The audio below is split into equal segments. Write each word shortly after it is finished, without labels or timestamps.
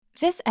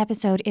This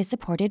episode is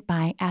supported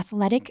by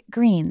Athletic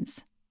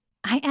Greens.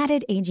 I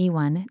added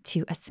AG1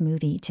 to a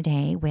smoothie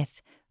today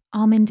with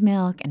almond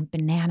milk and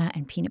banana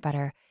and peanut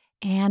butter,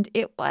 and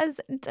it was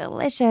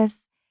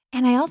delicious.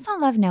 And I also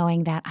love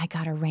knowing that I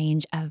got a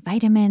range of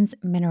vitamins,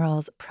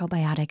 minerals,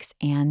 probiotics,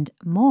 and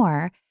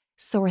more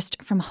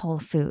sourced from whole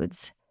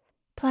foods.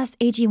 Plus,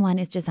 AG1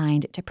 is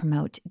designed to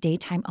promote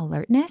daytime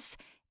alertness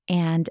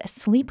and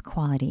sleep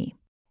quality.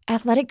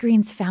 Athletic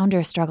Greens'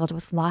 founder struggled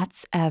with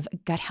lots of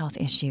gut health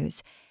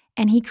issues,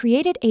 and he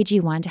created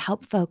AG1 to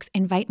help folks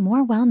invite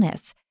more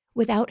wellness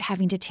without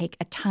having to take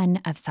a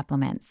ton of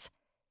supplements.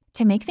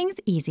 To make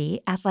things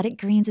easy, Athletic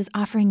Greens is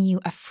offering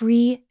you a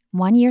free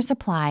 1-year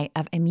supply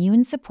of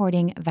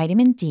immune-supporting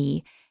vitamin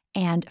D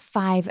and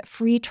 5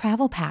 free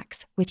travel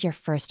packs with your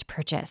first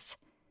purchase.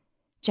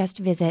 Just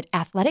visit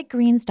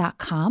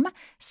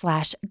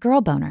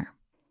athleticgreens.com/girlboner.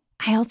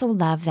 I also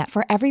love that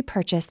for every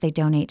purchase, they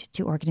donate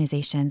to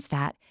organizations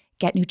that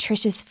get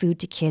nutritious food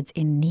to kids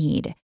in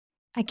need.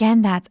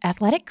 Again, that's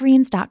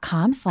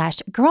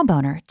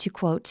athleticgreens.com/girlboner to,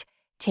 quote,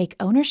 take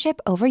ownership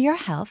over your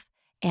health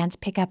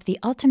and pick up the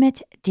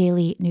ultimate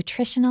daily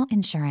nutritional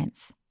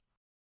insurance.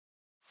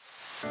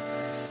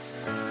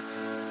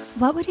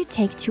 What would it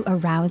take to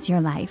arouse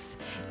your life,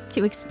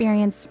 to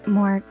experience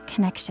more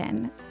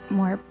connection,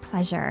 more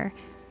pleasure,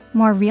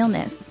 more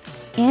realness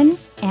in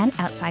and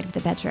outside of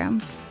the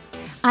bedroom?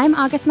 I'm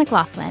August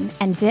McLaughlin,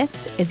 and this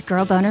is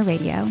Girl Boner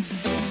Radio.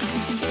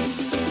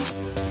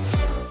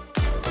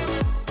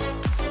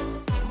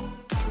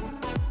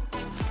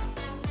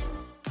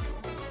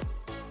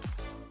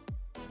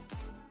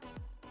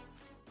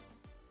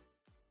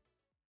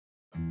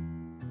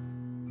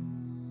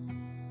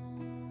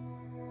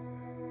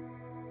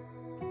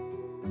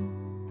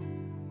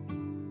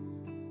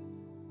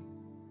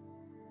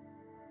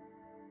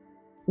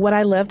 What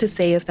I love to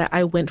say is that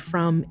I went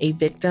from a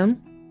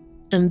victim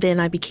and then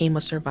I became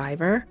a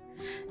survivor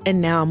and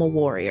now I'm a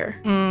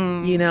warrior.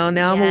 I'm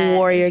a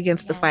warrior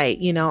against the fight.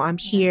 I'm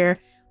here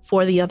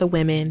for the other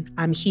women.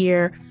 I'm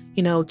here,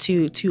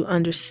 to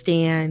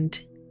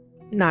understand,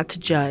 not to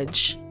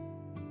judge.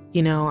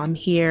 I'm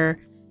here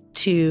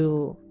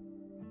to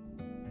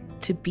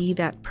be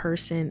that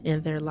person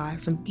in their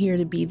lives. I'm here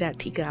to be that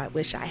Tika I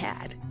wish I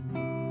had.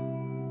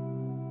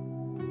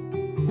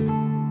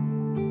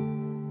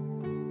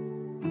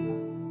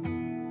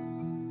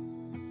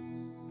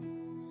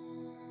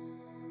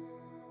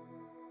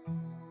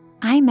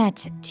 I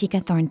met Tika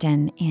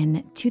Thornton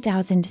in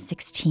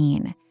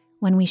 2016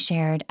 when we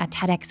shared a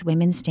TEDx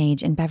Women's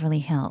Stage in Beverly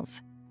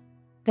Hills.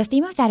 The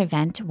theme of that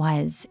event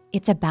was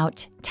It's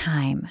About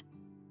Time,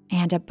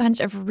 and a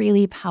bunch of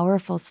really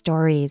powerful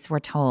stories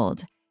were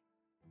told.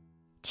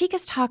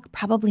 Tika's talk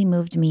probably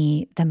moved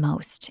me the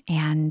most,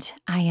 and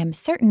I am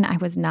certain I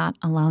was not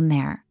alone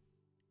there.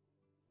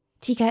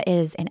 Tika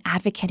is an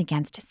advocate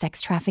against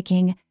sex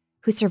trafficking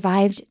who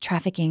survived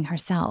trafficking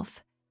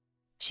herself.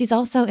 She's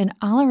also an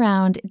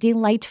all-around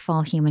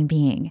delightful human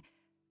being.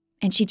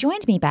 And she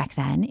joined me back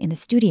then in the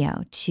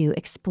studio to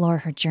explore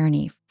her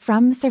journey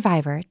from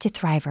survivor to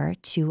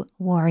thriver to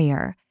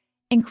warrior,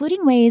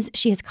 including ways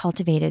she has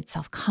cultivated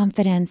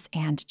self-confidence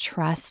and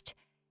trust,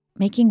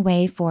 making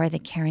way for the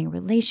caring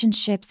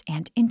relationships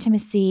and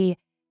intimacy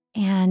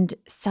and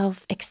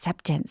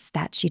self-acceptance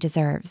that she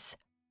deserves.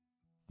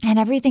 And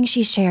everything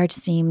she shared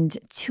seemed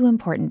too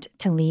important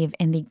to leave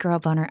in the Girl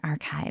Boner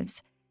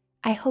archives.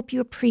 I hope you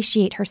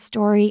appreciate her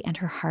story and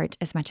her heart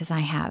as much as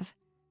I have.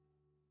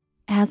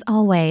 As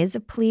always,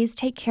 please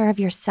take care of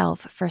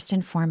yourself first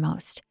and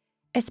foremost,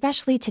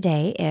 especially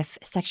today if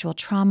sexual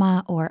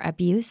trauma or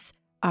abuse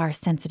are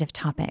sensitive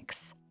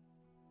topics.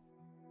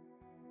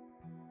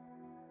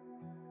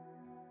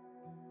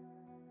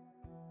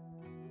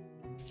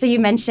 So you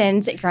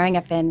mentioned growing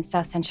up in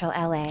South Central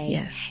LA.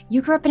 Yes.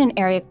 You grew up in an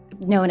area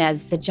known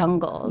as the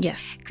Jungles.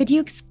 Yes. Could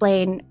you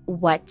explain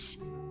what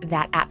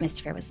that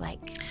atmosphere was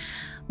like?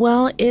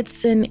 Well,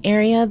 it's an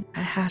area that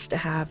has to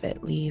have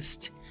at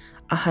least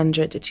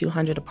 100 to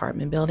 200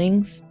 apartment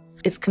buildings.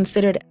 It's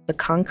considered the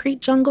concrete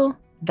jungle.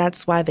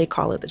 That's why they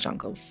call it the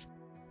Jungles.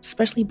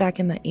 Especially back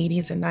in the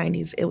 80s and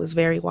 90s, it was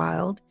very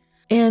wild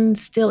and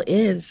still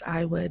is,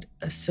 I would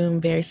assume,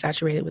 very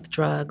saturated with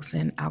drugs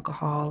and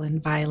alcohol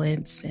and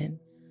violence and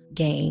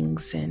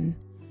gangs and,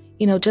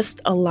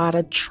 just a lot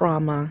of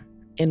trauma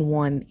in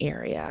one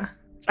area.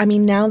 I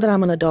mean, now that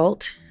I'm an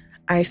adult,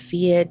 I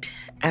see it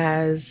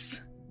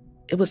as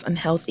it was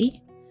unhealthy,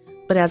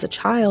 but as a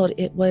child,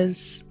 it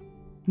was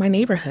my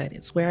neighborhood.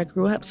 It's where I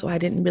grew up, so I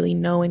didn't really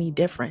know any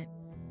different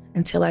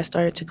until I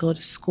started to go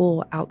to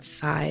school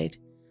outside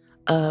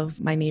of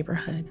my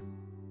neighborhood.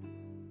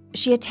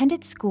 She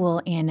attended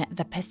school in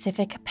the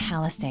Pacific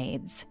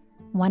Palisades,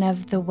 one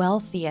of the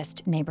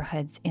wealthiest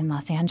neighborhoods in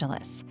Los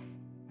Angeles.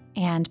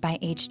 And by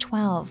age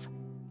 12,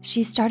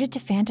 she started to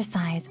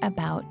fantasize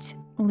about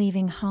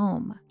leaving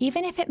home,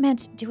 even if it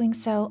meant doing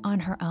so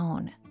on her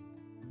own.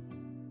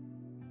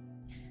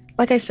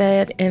 Like I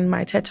said in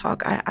my TED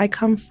Talk, I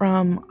come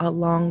from a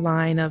long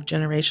line of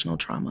generational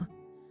trauma.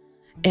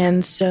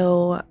 And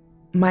so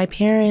my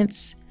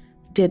parents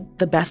did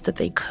the best that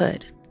they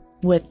could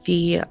with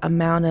the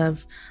amount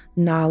of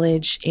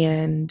knowledge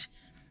and,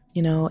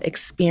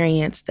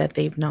 experience that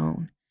they've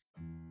known.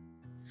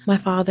 My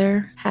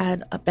father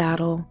had a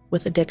battle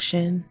with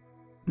addiction.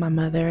 My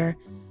mother,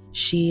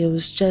 she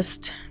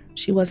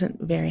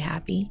wasn't very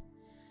happy.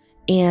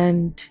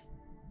 And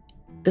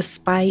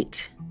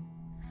despite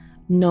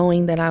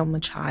knowing that I'm a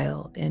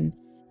child and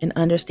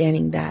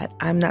understanding that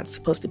I'm not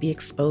supposed to be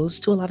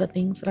exposed to a lot of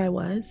things that I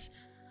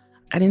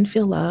didn't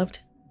feel loved.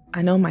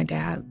 I know my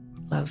dad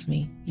loves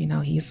me.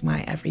 He's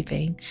my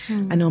everything.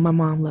 I know my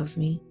mom loves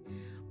me.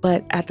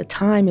 But at the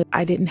time,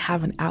 I didn't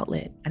have an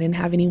outlet. I didn't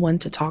have anyone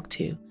to talk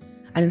to.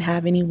 I didn't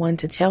have anyone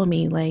to tell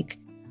me, like,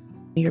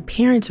 your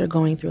parents are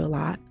going through a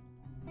lot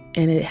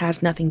and it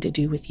has nothing to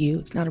do with you.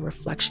 It's not a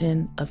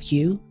reflection of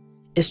you.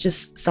 It's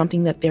just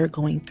something that they're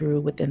going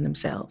through within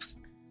themselves.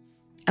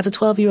 As a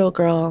 12-year-old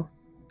girl,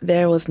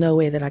 there was no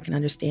way that I can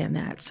understand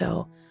that.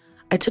 So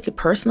I took it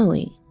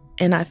personally,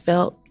 and I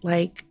felt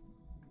like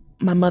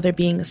my mother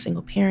being a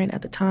single parent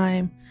at the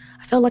time,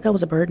 I felt like I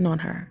was a burden on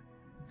her.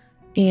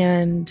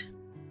 And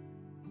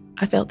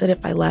I felt that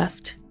if I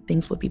left,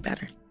 things would be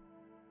better.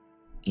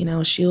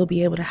 She'll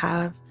be able to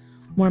have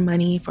more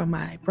money for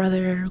my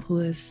brother, who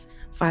is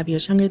 5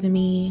 years younger than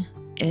me.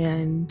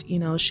 And,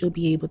 she'll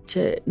be able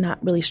to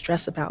not really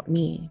stress about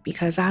me,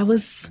 because I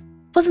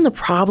wasn't a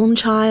problem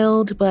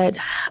child, but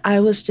I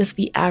was just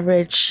the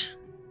average,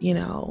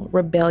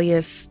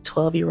 rebellious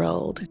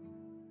 12-year-old.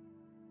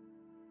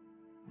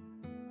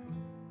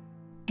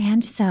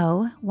 And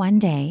so, one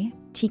day,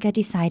 Tika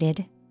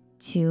decided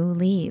to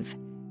leave.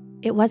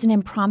 It was an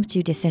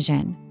impromptu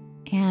decision,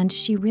 and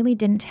she really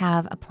didn't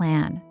have a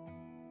plan.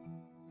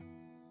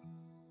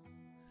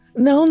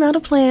 No, not a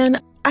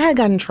plan. I had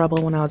gotten in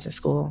trouble when I was in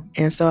school,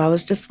 and so I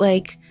was just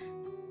like,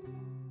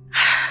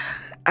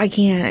 I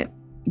can't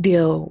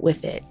deal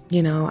with it.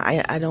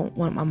 I don't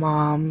want my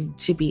mom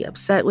to be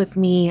upset with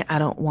me. I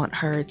don't want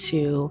her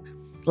to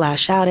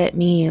lash out at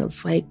me.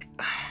 It's like,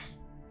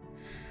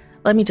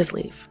 let me just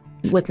leave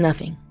with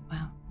nothing.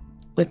 Wow.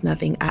 With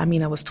nothing. I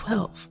mean, I was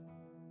 12.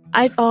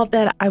 I thought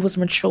that I was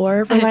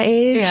mature for my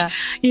age. Yeah.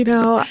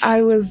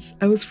 I was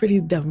pretty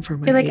dumb for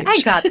my age. You're like,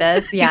 I got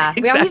this. Yeah.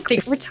 Exactly. We always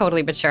think we're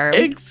totally mature.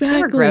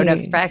 Exactly. We're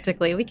grown-ups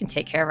practically. We can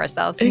take care of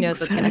ourselves. Who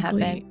knows what's going to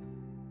happen?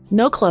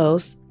 No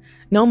clothes,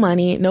 no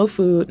money, no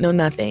food, no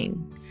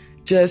nothing.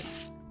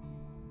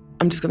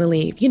 I'm just going to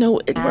leave.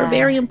 We're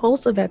very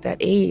impulsive at that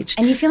age.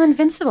 And you feel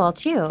invincible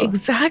too.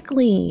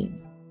 Exactly.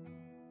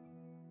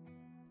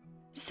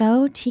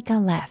 So Tika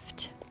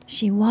left.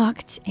 She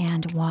walked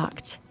and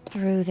walked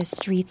through the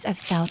streets of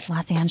South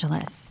Los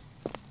Angeles.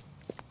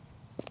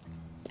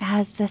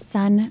 As the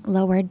sun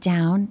lowered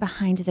down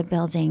behind the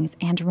buildings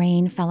and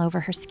rain fell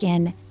over her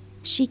skin,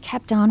 she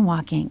kept on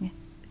walking.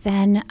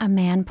 Then a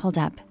man pulled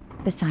up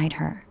beside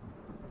her.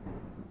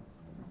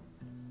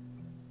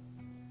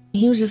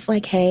 He was just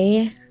like,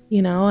 hey,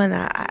 and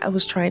I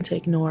was trying to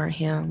ignore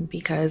him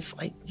because,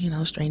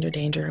 stranger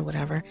danger or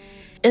whatever.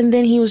 And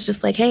then he was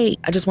just like, hey,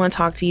 I just want to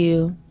talk to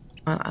you.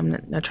 I'm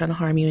not trying to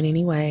harm you in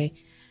any way.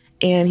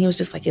 And he was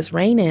just like, it's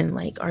raining.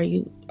 Like, are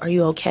you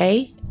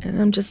okay?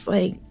 And I'm just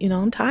like,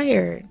 I'm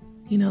tired.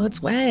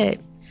 It's wet.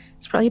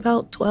 It's probably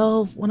about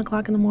 1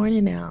 o'clock in the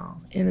morning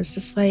now. And it's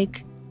just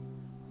like,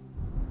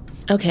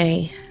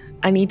 okay,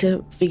 I need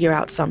to figure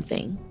out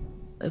something.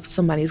 If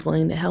somebody's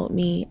willing to help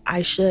me,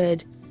 I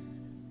should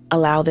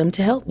allow them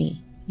to help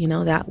me.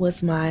 That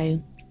was my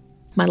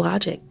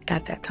logic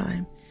at that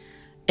time.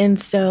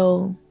 And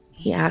so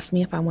he asked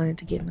me if I wanted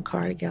to get in the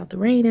car to get out the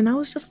rain. And I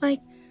was just like,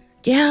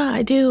 yeah,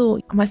 I do.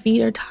 My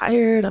feet are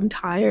tired. I'm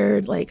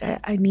tired. Like,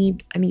 I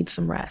need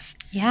some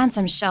rest. Yeah, and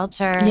some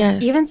shelter.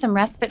 Yes. Even some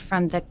respite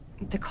from the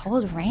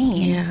cold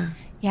rain.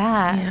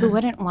 Yeah. Who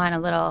wouldn't want a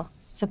little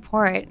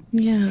support?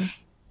 Yeah.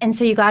 And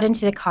so you got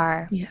into the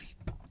car. Yes.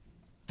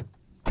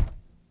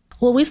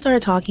 Well, we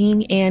started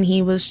talking, and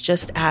he was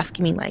just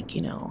asking me, like,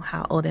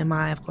 how old am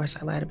I? Of course,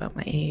 I lied about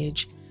my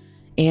age.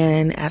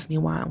 And asked me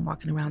why I'm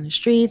walking around the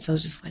streets. I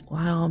was just like,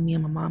 wow, me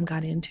and my mom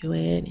got into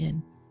it.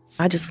 And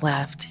I just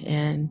left.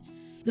 And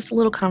just a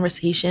little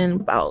conversation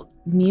about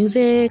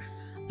music,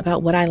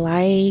 about what I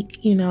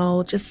like,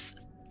 just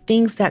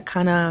things that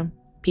kind of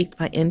piqued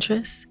my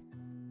interest.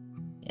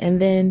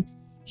 And then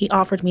he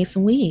offered me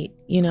some weed,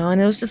 and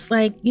it was just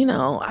like,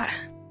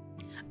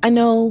 I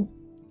know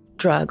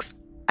drugs.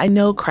 I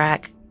know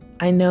crack.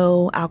 I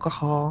know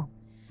alcohol.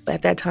 But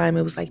at that time,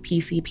 it was like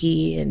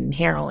PCP and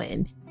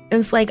heroin. And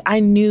it's like I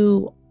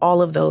knew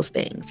all of those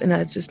things. And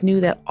I just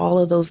knew that all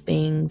of those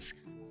things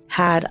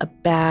had a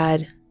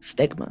bad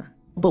stigma.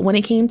 But when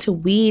it came to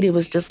weed, it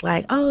was just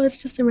like, oh, it's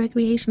just a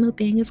recreational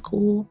thing. It's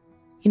cool.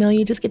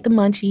 You just get the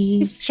munchies.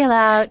 Just chill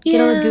out, get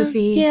a little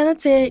goofy. Yeah,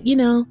 that's it,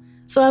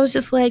 So I was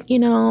just like,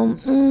 if I'm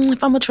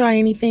going to try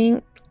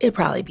anything, it'd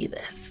probably be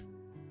this.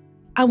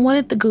 I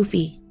wanted the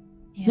goofy.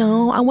 Yeah.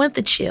 I wanted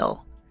the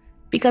chill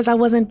because I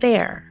wasn't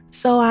there.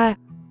 So I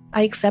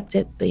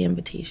accepted the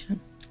invitation.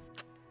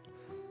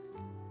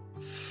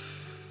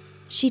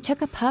 She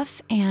took a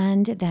puff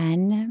and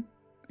then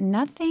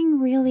nothing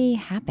really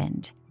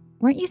happened.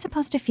 Weren't you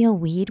supposed to feel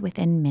weed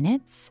within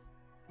minutes?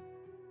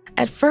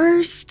 At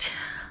first,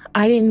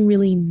 I didn't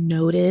really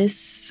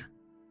notice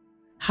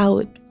how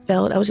it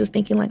felt. I was just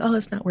thinking like, oh,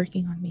 it's not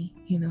working on me.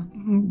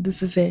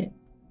 This is it.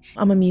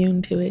 I'm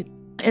immune to it.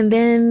 And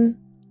then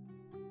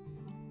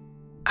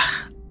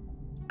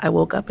I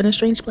woke up in a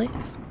strange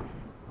place.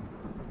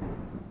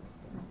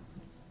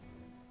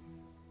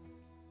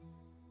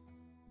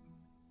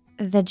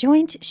 The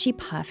joint she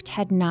puffed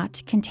had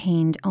not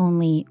contained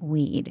only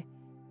weed.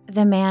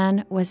 The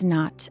man was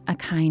not a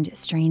kind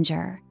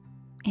stranger,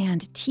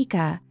 and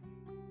Tika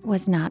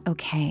was not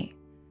okay.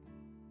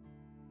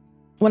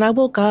 When I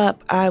woke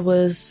up, I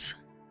was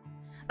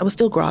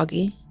still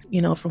groggy,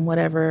 from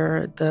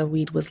whatever the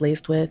weed was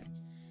laced with.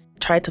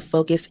 Tried to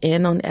focus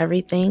in on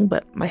everything,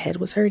 but my head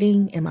was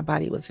hurting and my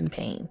body was in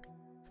pain.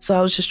 So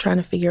I was just trying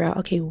to figure out,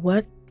 okay,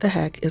 what the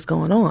heck is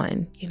going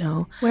on,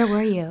 Where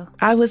were you?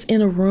 I was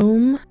in a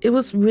room. It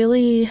was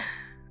really,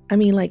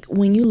 like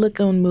when you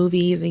look on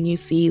movies and you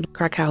see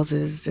crack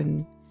houses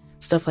and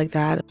stuff like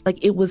that,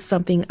 like it was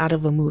something out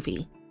of a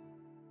movie.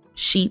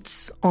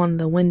 Sheets on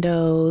the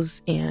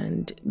windows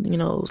and, it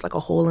was like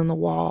a hole in the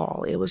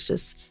wall. It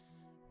was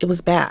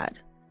bad.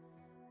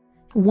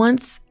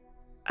 Once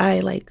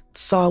I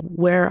saw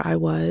where I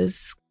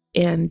was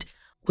and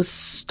was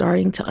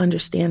starting to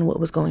understand what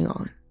was going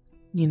on.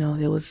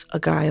 There was a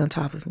guy on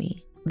top of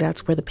me.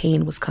 That's where the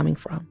pain was coming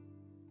from.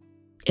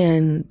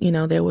 And,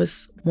 there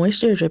was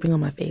moisture dripping on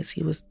my face.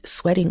 He was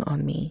sweating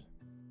on me.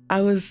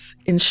 I was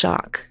in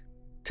shock,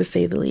 to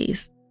say the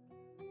least.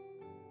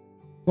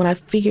 When I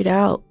figured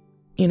out,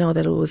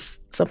 that it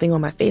was something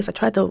on my face, I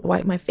tried to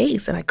wipe my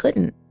face and I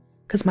couldn't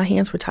because my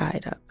hands were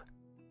tied up.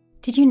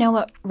 Did you know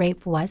what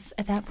rape was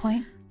at that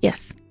point?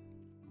 Yes.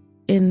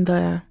 In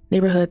the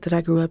neighborhood that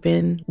I grew up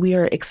in, we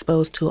are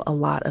exposed to a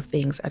lot of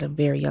things at a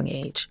very young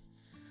age.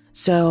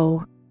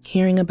 So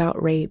hearing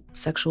about rape,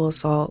 sexual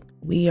assault,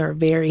 we are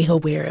very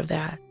aware of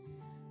that.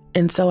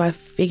 And so I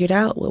figured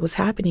out what was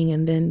happening.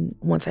 And then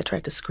once I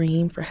tried to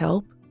scream for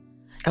help,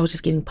 I was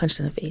just getting punched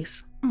in the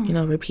face,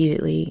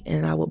 repeatedly.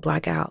 And I would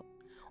black out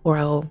or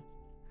I'll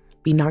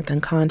be knocked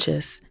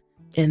unconscious.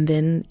 And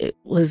then it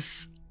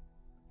was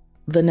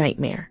the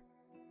nightmare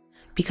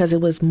because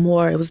it was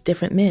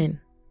different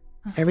men.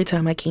 Every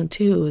time I came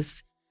to,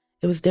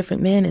 it was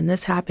different men. And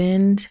this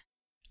happened.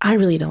 I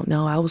really don't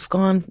know. I was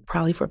gone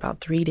probably for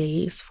about 4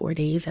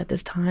 days at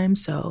this time.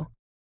 So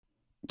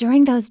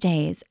during those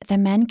days, the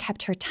men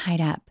kept her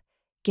tied up,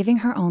 giving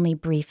her only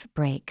brief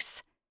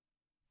breaks.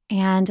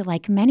 And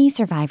like many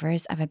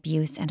survivors of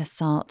abuse and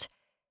assault,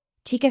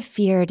 Tika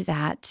feared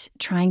that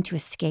trying to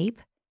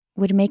escape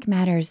would make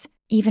matters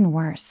even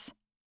worse.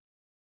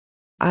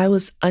 I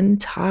was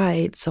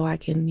untied so I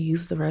can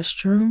use the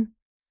restroom,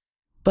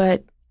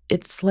 but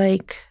it's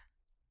like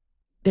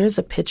there's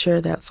a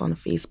picture that's on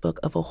Facebook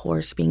of a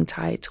horse being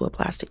tied to a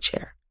plastic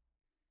chair.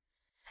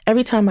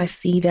 Every time I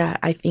see that,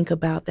 I think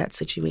about that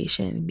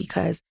situation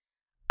because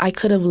I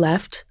could have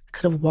left, I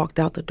could have walked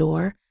out the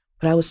door,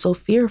 but I was so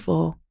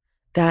fearful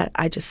that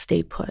I just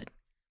stayed put.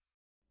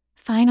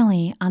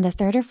 Finally, on the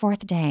third or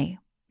fourth day,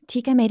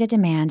 Tika made a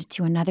demand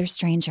to another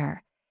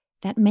stranger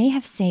that may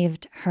have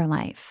saved her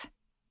life.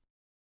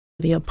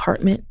 The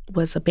apartment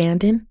was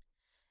abandoned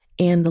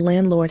and the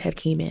landlord had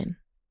came in.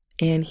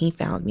 And he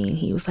found me and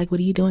he was like,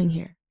 "What are you doing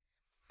here?"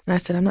 And I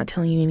said, "I'm not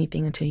telling you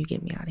anything until you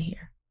get me out of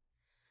here."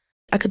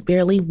 I could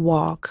barely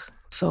walk.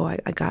 So I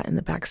got in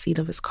the back seat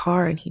of his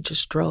car and he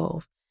just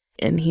drove.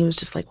 And he was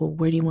just like, "Well,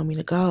 where do you want me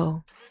to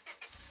go?"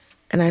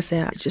 And I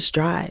said, "Just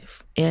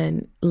drive."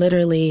 And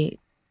literally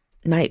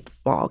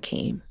nightfall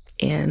came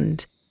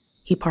and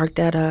he parked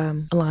at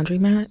a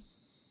laundromat.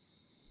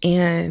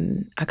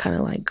 And I kind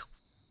of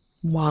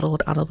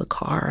waddled out of the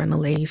car and the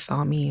lady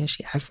saw me and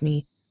she asked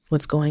me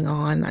what's going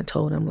on. I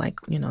told him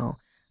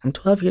I'm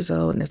 12 years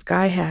old and this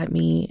guy had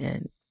me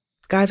and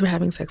guys were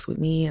having sex with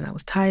me and I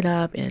was tied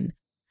up and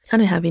I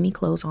didn't have any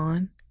clothes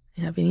on. I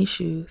didn't have any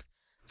shoes.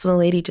 So the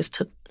lady just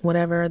took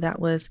whatever that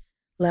was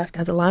left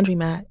at the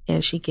laundromat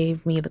and she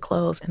gave me the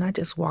clothes and I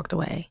just walked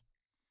away.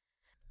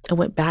 I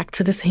went back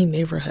to the same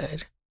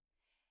neighborhood.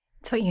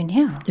 It's what you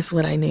knew. It's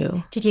what I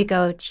knew. Did you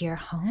go to your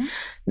home?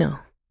 No.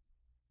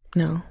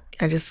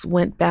 I just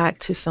went back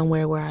to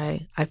somewhere where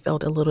I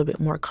felt a little bit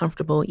more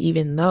comfortable,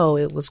 even though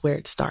it was where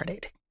it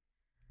started.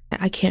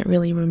 I can't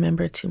really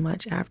remember too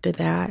much after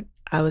that.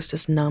 I was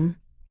just numb.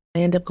 I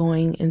ended up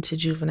going into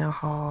juvenile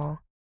hall.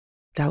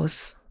 That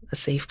was a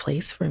safe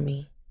place for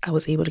me. I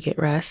was able to get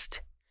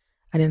rest.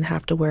 I didn't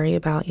have to worry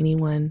about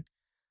anyone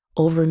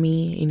over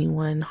me,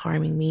 anyone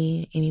harming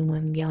me,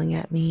 anyone yelling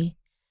at me.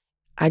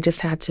 I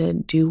just had to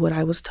do what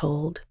I was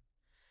told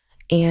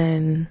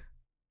and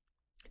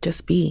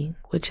just be,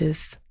 which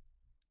is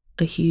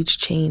a huge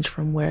change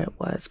from where it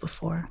was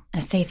before.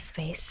 A safe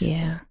space.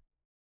 Yeah.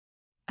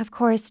 Of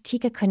course,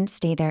 Tika couldn't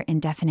stay there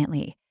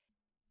indefinitely.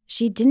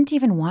 She didn't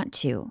even want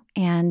to,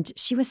 and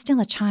she was still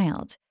a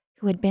child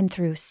who had been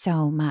through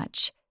so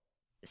much.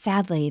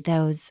 Sadly,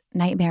 those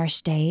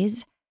nightmarish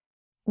days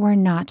were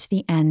not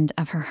the end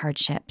of her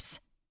hardships.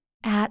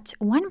 At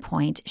one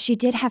point, she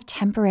did have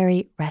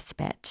temporary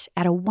respite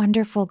at a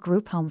wonderful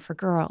group home for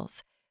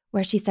girls,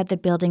 where she said the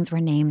buildings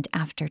were named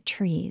after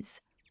trees.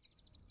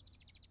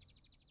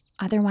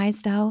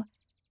 Otherwise, though,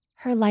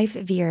 her life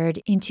veered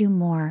into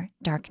more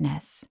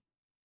darkness.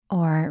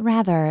 Or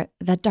rather,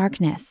 the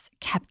darkness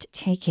kept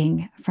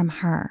taking from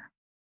her.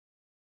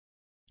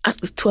 I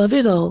was 12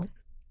 years old,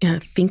 and I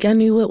think I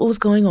knew what was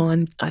going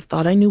on. I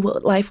thought I knew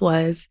what life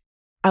was.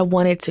 I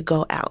wanted to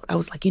go out. I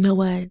was like, you know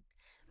what?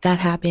 That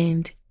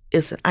happened.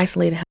 It's an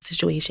isolated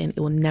situation. It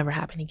will never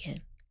happen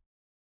again.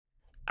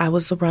 I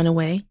was a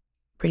runaway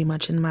pretty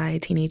much in my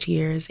teenage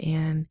years,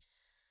 and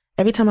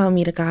every time I would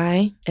meet a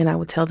guy and I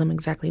would tell them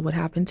exactly what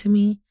happened to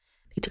me,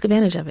 they took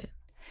advantage of it.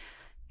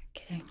 You're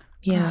kidding.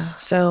 Yeah.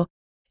 So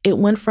it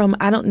went from,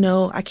 I don't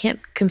know, I can't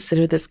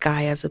consider this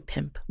guy as a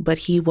pimp, but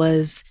he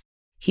was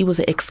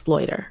an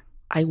exploiter.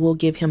 I will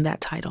give him that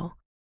title.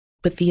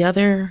 But the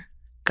other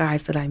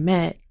guys that I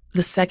met,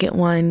 the second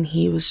one,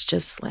 he was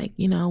just like,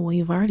 well,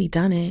 you've already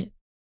done it.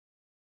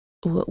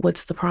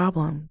 What's the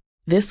problem?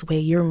 This way,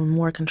 you're in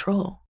more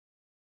control.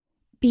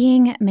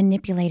 Being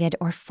manipulated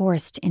or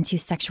forced into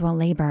sexual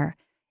labor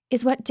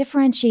is what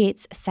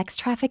differentiates sex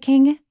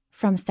trafficking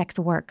from sex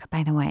work,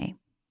 by the way.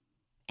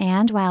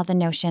 And while the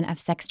notion of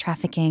sex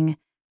trafficking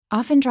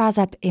often draws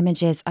up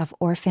images of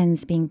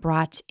orphans being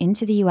brought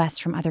into the U.S.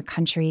 from other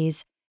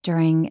countries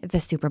during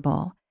the Super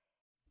Bowl,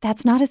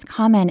 that's not as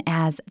common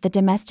as the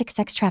domestic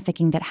sex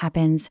trafficking that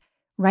happens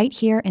right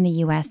here in the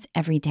U.S.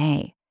 every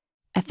day,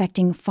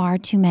 affecting far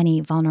too many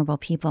vulnerable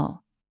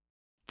people.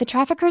 The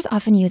traffickers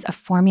often use a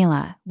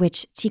formula,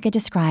 which Tika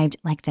described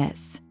like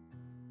this.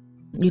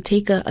 You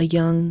take a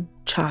young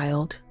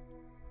child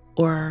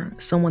or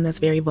someone that's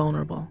very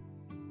vulnerable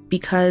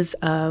because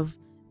of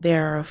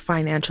their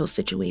financial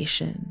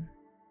situation,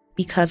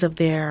 because of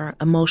their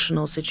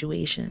emotional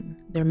situation,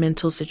 their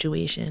mental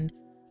situation.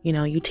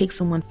 You take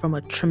someone from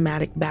a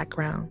traumatic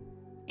background.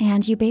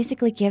 And you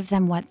basically give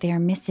them what they're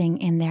missing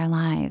in their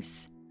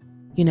lives.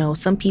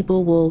 Some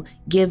people will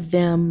give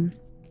them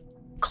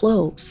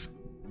clothes.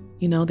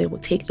 They will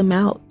take them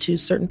out to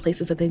certain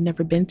places that they've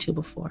never been to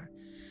before.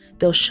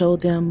 They'll show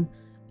them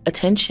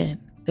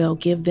attention. They'll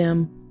give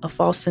them a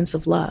false sense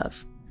of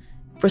love.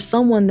 For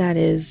someone that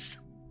is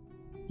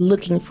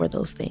looking for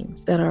those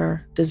things, that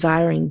are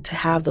desiring to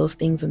have those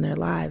things in their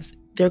lives,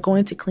 they're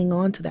going to cling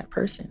on to that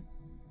person.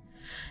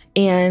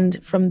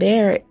 And from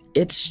there,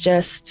 it's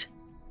just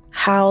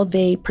how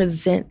they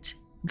present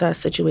the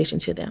situation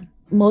to them.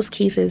 Most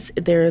cases,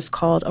 there is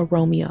called a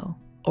Romeo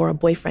or a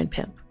boyfriend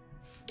pimp.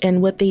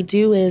 And what they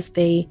do is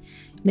they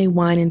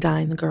wine and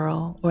dine the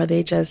girl, or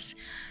they just,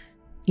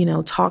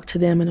 talk to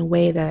them in a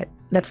way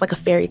that's like a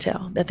fairy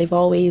tale, that they've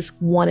always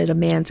wanted a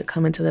man to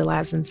come into their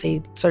lives and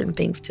say certain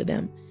things to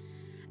them.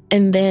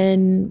 And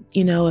then,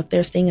 if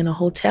they're staying in a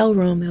hotel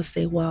room, they'll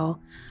say, well,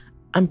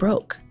 I'm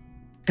broke.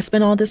 I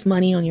spent all this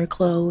money on your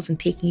clothes and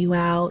taking you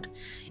out,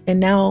 and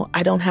now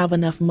I don't have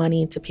enough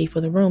money to pay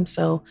for the room,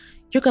 so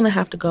you're going to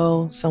have to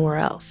go somewhere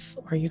else,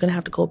 or you're going to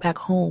have to go back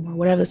home, or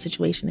whatever the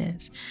situation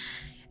is.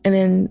 And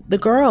then the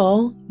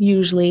girl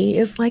usually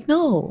is like,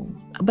 no,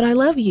 but I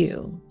love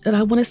you and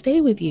I want to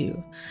stay with you.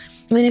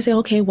 And then they say,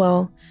 okay,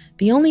 well,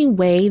 the only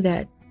way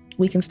that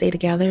we can stay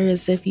together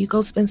is if you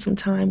go spend some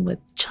time with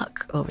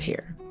Chuck over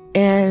here.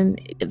 And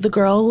the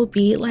girl will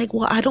be like,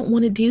 well, I don't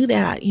want to do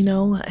that.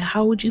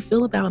 How would you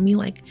feel about me?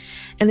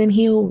 And then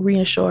he'll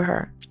reassure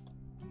her,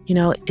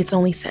 it's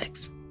only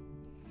sex.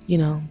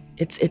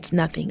 It's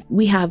nothing.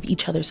 We have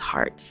each other's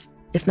hearts.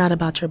 It's not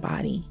about your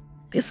body.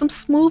 There's some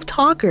smooth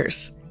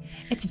talkers.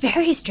 It's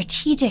very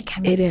strategic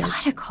and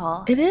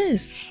methodical. It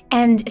is.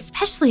 And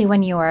especially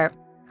when you're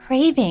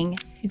craving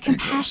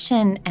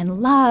compassion and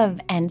love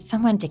and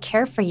someone to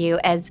care for you,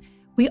 as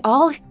we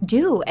all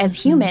do as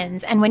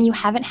humans. And when you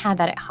haven't had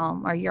that at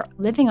home, or you're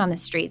living on the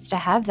streets, to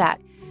have that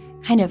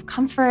kind of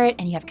comfort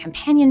and you have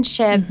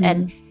companionship.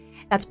 And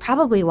that's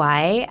probably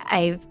why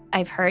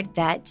I've heard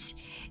that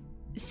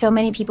so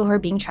many people who are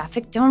being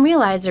trafficked don't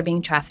realize they're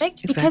being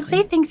trafficked because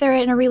they think they're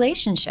in a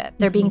relationship.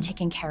 They're being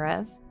taken care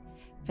of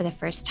for the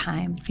first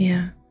time.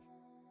 Yeah.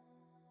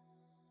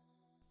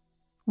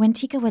 When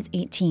Tika was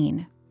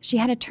 18, she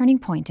had a turning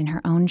point in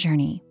her own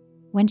journey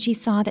when she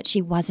saw that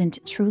she wasn't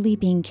truly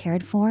being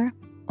cared for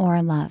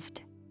or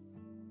loved.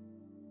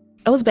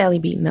 I was badly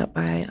beaten up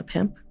by a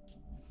pimp.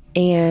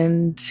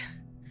 And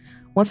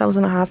once I was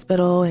in the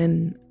hospital,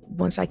 and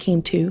once I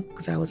came to,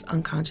 because I was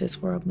unconscious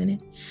for a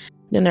minute,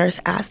 the nurse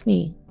asked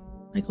me,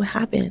 what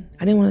happened?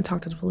 I didn't want to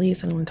talk to the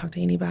police. I didn't want to talk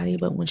to anybody.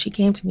 But when she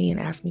came to me and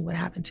asked me what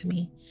happened to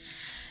me,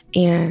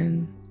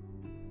 and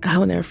I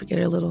will never forget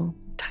her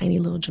tiny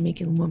little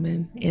Jamaican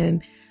woman,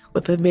 and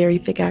with a very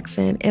thick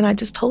accent. And I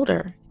just told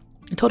her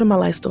my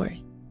life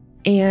story.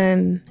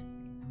 And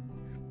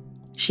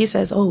she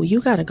says, oh, you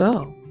got to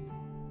go.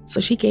 So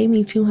she gave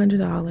me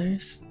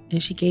 $200,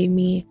 and she gave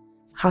me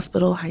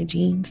hospital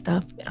hygiene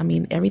stuff. I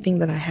mean, everything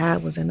that I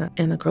had was in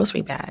a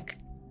grocery bag,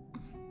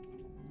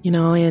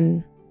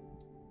 and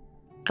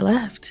I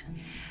left.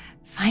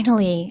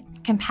 Finally,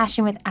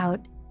 compassion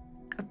without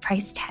a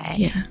price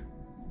tag.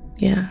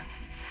 Yeah.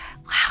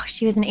 Wow,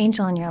 she was an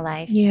angel in your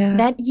life. Yeah.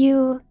 That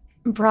you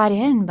brought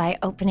in by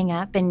opening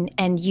up,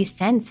 and you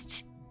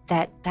sensed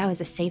that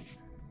was a safe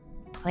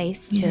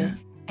place to. Yeah.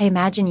 I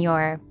imagine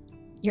your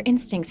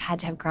instincts had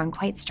to have grown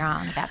quite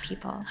strong about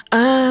people.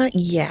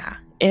 Yeah.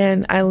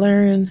 And I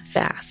learned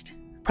fast.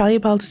 Probably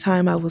about the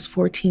time I was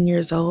 14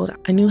 years old,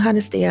 I knew how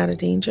to stay out of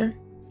danger.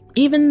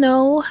 Even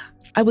though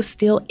I was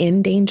still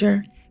in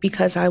danger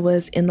because I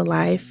was in the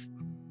life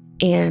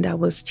and I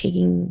was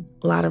taking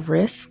a lot of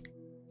risk.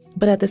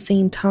 But at the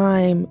same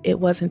time, it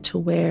wasn't to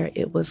where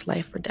it was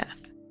life or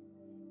death.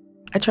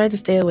 I tried to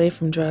stay away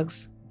from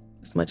drugs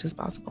as much as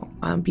possible.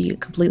 Be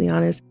completely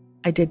honest,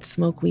 I did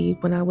smoke weed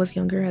when I was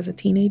younger as a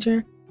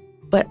teenager,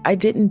 but I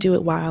didn't do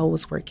it while I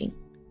was working.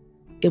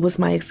 It was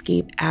my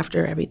escape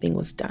after everything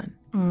was done,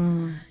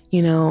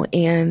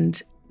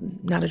 and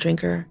not a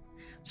drinker.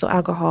 So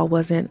alcohol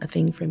wasn't a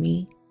thing for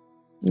me.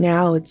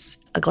 Now it's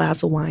a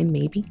glass of wine,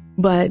 maybe.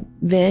 But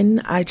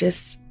then I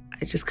just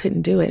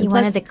couldn't do it. You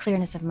wanted the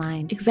clearness of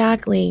mind.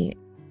 Exactly.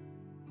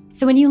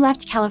 So when you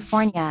left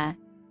California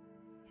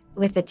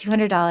with the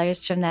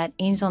 $200 from that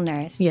angel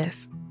nurse,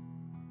 Yes.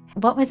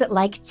 what was it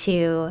like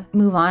to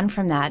move on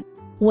from that?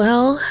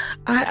 Well,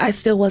 I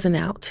still wasn't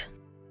out.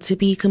 To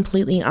be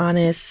completely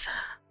honest,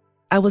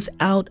 I was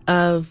out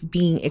of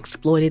being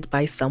exploited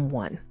by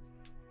someone.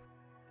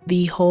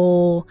 The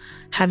whole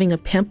having a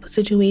pimp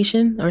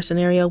situation or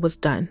scenario was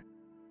done.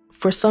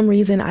 For some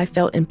reason, I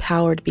felt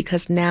empowered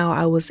because now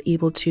I was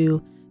able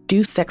to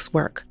do sex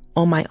work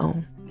on my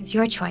own. It was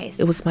your choice.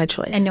 It was my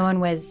choice. And no one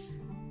was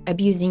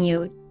abusing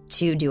you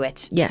to do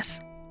it.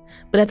 Yes.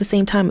 But at the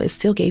same time, it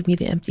still gave me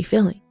the empty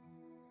feeling.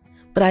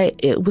 But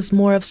it was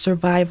more of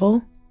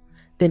survival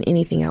than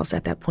anything else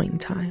at that point in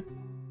time.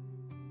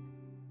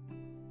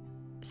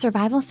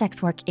 Survival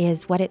sex work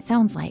is what it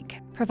sounds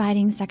like,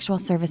 providing sexual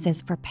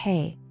services for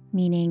pay,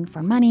 meaning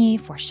for money,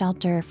 for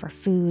shelter, for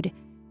food,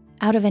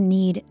 out of a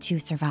need to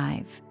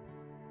survive.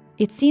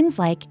 It seems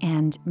like,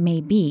 and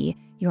may be,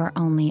 your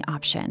only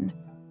option.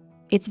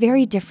 It's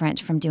very different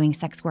from doing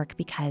sex work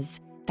because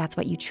that's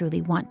what you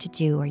truly want to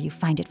do or you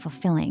find it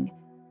fulfilling.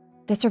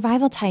 The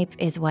survival type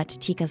is what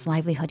Tika's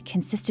livelihood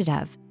consisted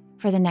of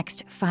for the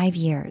next 5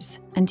 years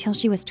until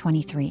she was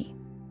 23.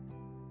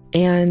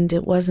 And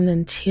it wasn't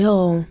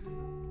until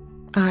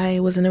I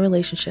was in a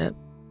relationship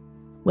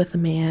with a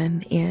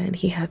man and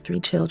he had 3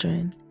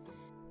 children.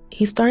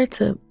 He started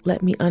to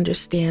let me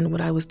understand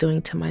what I was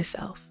doing to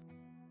myself.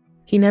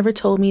 He never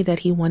told me that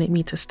he wanted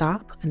me to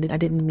stop, and I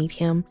didn't meet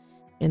him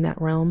in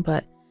that realm,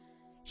 but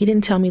he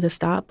didn't tell me to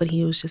stop, but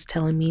he was just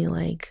telling me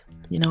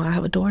I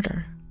have a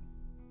daughter.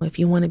 If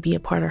you want to be a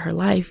part of her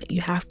life,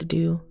 you have to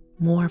do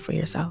more for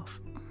yourself.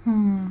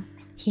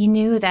 He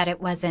knew that it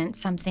wasn't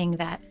something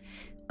that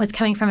was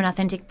coming from an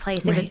authentic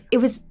place. Right. It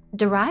was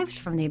derived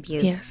from the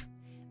abuse. Yes.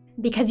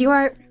 Because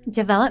your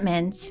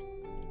development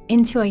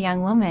into a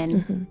young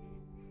woman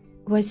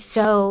was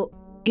so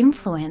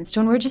influenced.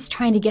 When we're just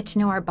trying to get to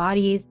know our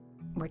bodies,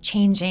 we're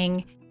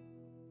changing.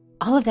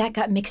 All of that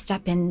got mixed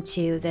up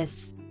into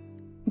this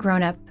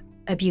grown-up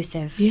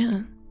abusive.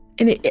 Yeah.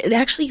 And it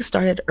actually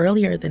started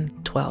earlier than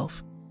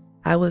 12.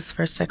 I was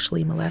first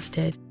sexually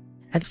molested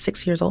at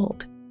 6 years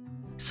old.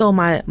 So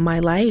my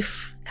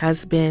life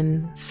has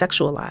been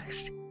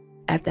sexualized.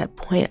 At that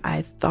point,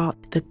 I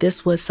thought that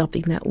this was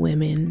something that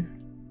women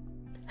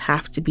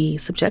have to be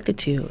subjected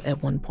to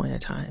at one point in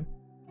time.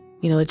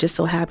 It just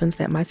so happens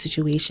that my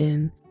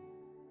situation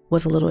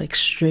was a little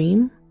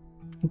extreme,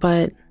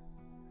 but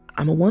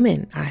I'm a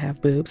woman. I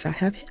have boobs, I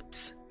have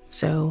hips.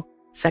 So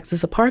sex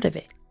is a part of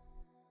it.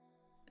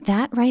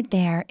 That right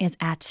there is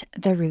at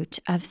the root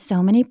of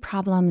so many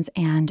problems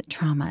and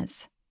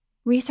traumas.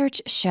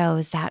 Research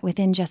shows that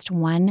within just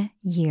 1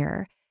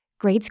 year,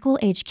 grade school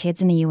age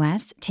kids in the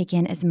U.S. take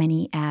in as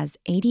many as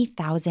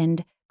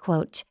 80,000,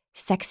 quote,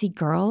 sexy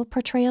girl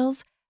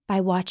portrayals by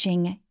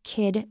watching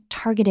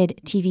kid-targeted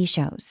TV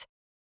shows.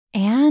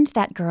 And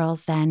that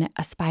girls then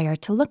aspire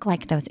to look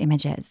like those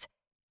images.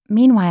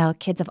 Meanwhile,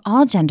 kids of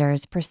all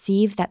genders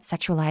perceive that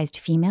sexualized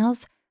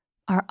females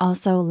are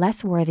also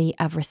less worthy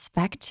of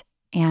respect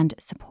and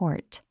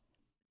support.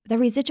 The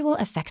residual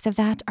effects of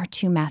that are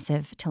too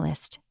massive to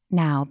list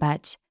now,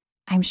 but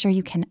I'm sure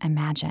you can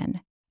imagine,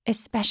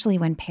 especially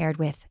when paired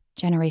with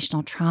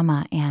generational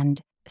trauma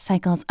and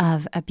cycles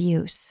of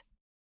abuse.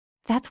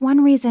 That's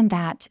one reason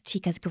that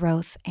Tika's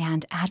growth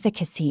and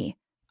advocacy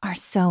are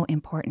so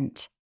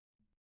important.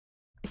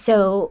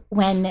 So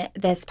when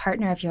this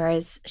partner of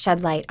yours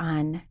shed light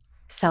on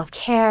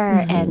self-care,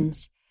 and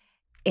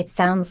it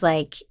sounds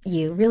like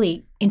you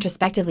really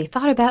introspectively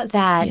thought about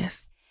that.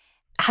 Yes.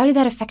 How did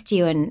that affect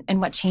you, and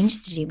what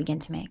changes did you begin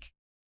to make?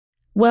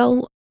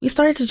 Well, we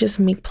started to just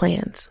make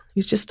plans.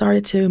 We just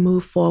started to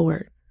move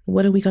forward.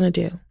 What are we going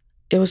to do?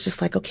 It was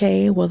just like,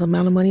 okay, well, the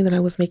amount of money that I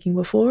was making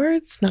before,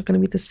 it's not going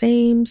to be the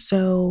same.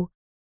 So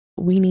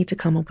we need to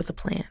come up with a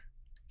plan.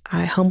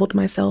 I humbled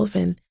myself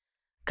and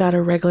got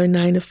a regular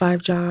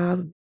 9-to-5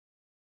 job.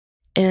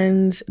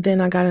 And then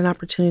I got an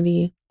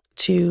opportunity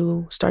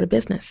to start a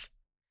business,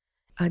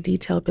 a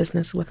detail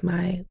business with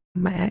my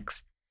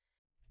ex.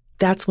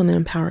 That's when the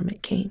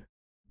empowerment came.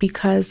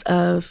 Because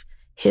of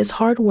his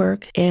hard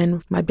work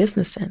and my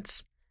business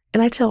sense.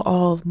 And I tell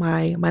all of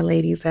my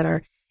ladies that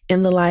are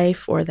in the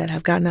life or that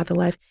have gotten out the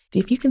life,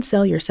 if you can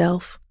sell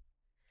yourself,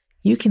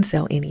 you can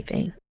sell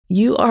anything.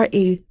 You are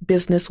a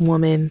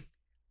businesswoman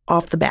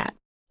off the bat.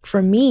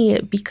 For me,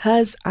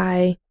 because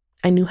I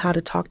knew how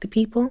to talk to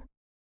people,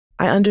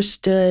 I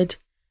understood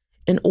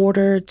in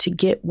order to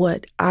get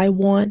what I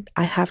want,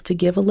 I have to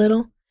give a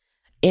little.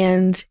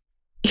 And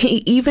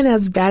even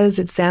as bad as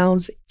it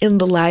sounds in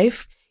the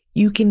life,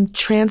 you can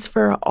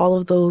transfer all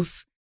of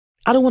those,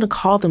 I don't want to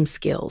call them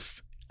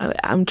skills.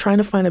 I'm trying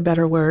to find a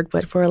better word,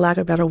 but for a lack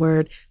of a better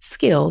word,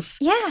 skills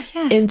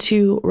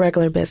into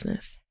regular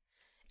business.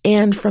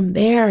 And from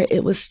there,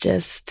 it was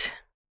just,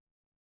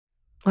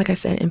 like I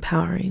said,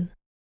 empowering.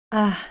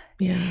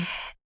 Yeah.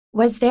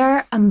 Was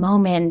there a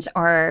moment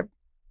or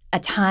a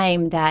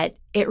time that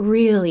it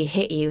really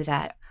hit you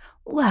that,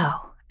 whoa,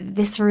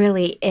 this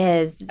really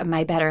is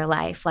my better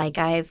life? Like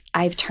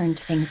I've turned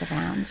things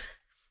around.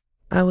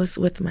 I was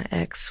with my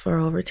ex for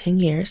over 10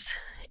 years,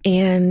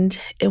 and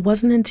it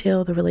wasn't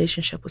until the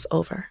relationship was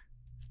over.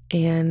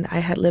 And I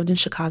had lived in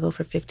Chicago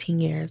for 15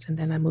 years, and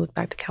then I moved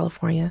back to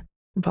California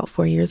about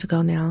 4 years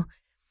ago now.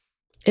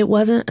 It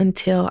wasn't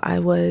until I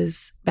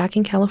was back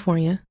in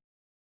California,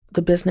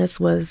 the business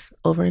was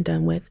over and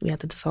done with. We had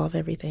to dissolve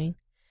everything.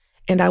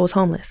 And I was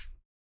homeless.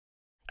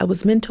 I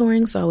was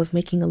mentoring, so I was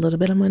making a little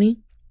bit of money.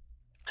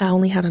 I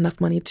only had enough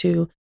money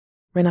to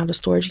rent out a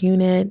storage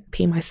unit,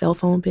 pay my cell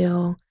phone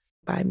bill,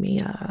 buy me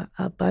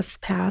a bus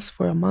pass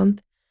for a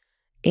month,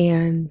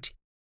 and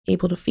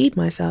able to feed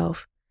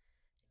myself.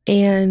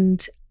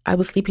 And I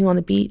was sleeping on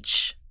the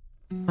beach.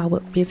 I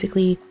would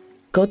basically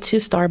go to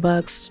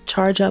Starbucks,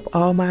 charge up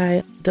all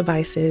my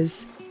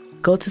devices,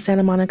 go to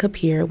Santa Monica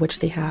Pier, which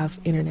they have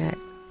internet.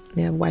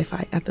 They have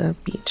Wi-Fi at the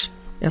beach,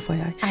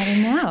 FYI. I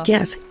don't know.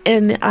 Yes.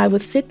 And I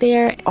would sit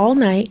there all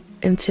night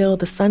until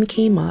the sun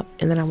came up,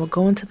 and then I would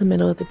go into the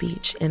middle of the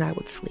beach and I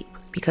would sleep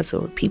because there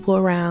were people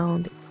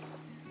around.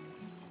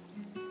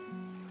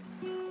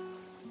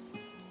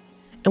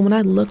 And when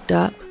I looked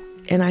up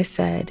and I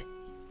said,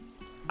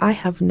 I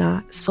have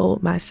not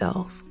sold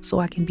myself so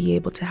I can be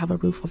able to have a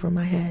roof over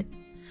my head,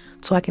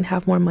 so I can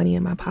have more money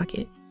in my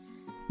pocket.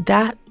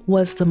 That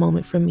was the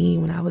moment for me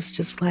when I was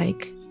just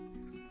like,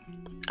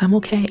 I'm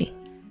okay.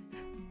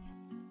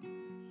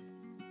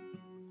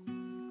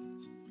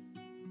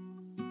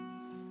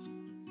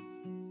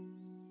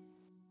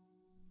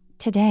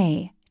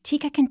 Today,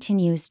 Tika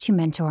continues to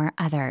mentor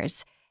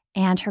others,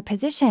 and her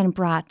position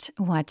brought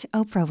what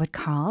Oprah would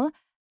call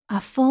a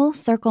full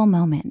circle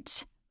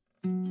moment.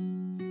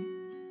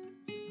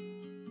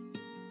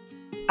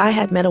 I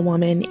had met a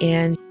woman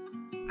and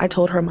I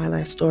told her my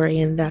life story,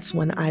 and that's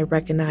when I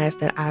recognized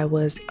that I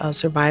was a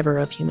survivor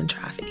of human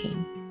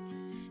trafficking.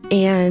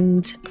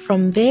 And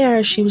from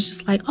there, she was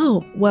just like,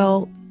 oh,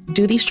 well,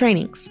 do these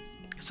trainings.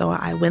 So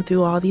I went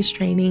through all these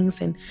trainings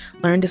and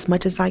learned as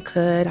much as I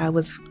could. I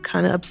was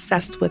kind of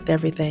obsessed with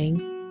everything.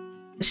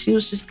 She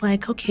was just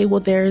like, okay,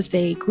 well, there's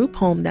a group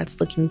home that's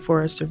looking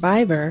for a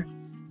survivor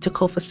to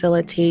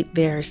co-facilitate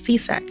their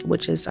CSEC,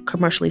 which is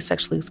commercially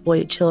sexually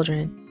exploited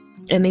children.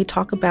 And they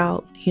talk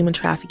about human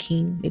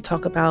trafficking. They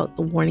talk about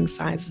the warning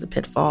signs, the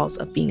pitfalls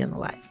of being in the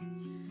life.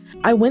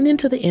 I went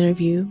into the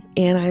interview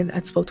and I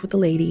spoke with the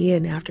lady.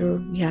 And after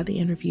we had the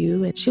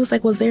interview, and she was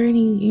like, was there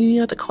any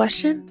other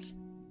questions?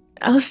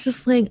 I was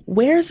just like,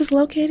 where is this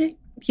located?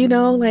 You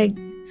know, like,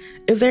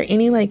 is there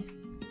any like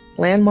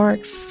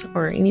landmarks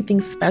or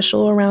anything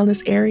special around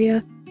this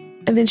area?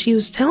 And then she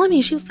was telling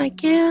me, she was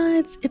like, yeah,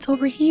 it's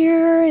over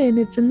here and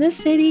it's in this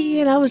city.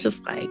 And I was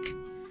just like,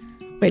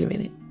 wait a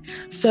minute.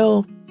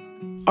 So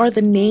are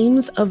the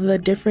names of the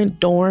different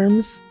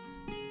dorms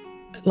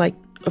like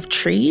of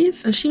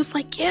trees? And she was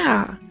like,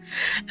 yeah.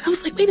 And I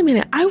was like, wait a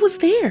minute, I was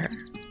there.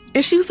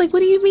 And she was like, what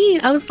do you mean?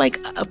 I was like,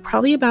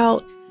 probably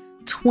about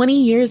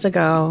 20 years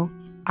ago,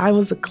 I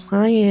was a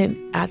client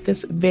at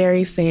this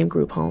very same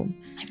group home.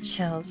 I have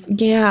chills.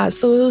 Yeah.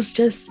 So it was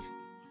just,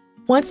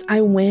 once I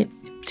went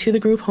to the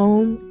group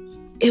home,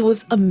 it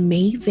was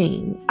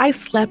amazing. I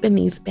slept in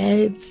these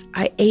beds.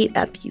 I ate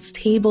at these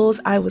tables.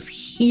 I was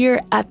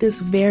here at this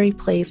very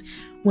place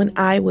when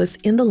I was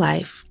in the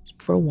life,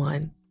 for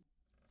one,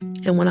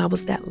 and when I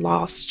was that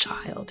lost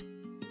child.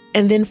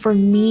 And then for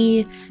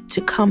me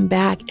to come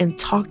back and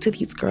talk to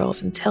these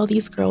girls and tell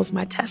these girls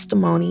my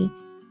testimony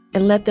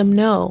and let them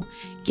know,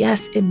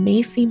 yes, it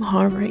may seem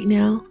hard right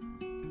now,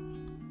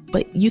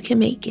 but you can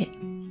make it.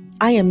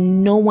 I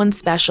am no one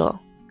special.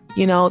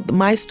 You know,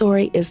 my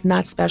story is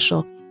not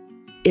special.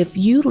 If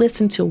you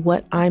listen to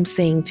what I'm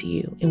saying to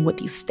you and what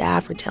these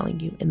staff are telling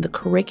you and the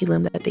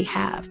curriculum that they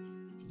have,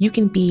 you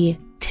can be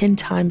 10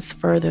 times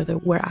further than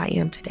where I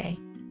am today,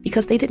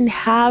 because they didn't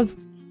have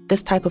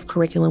this type of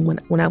curriculum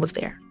when I was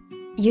there.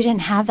 You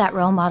didn't have that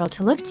role model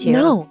to look to.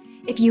 No.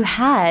 If you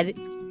had,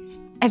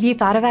 have you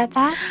thought about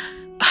that?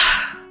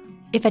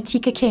 If a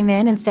Tika came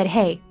in and said,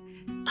 hey,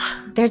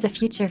 there's a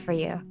future for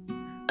you.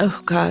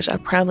 Oh gosh, I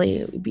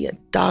probably would be a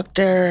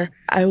doctor.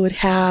 I would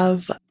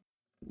have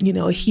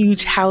a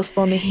huge house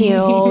on the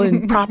hill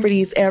and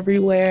properties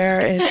everywhere.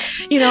 And,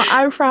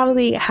 I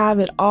probably have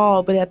it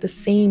all. But at the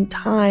same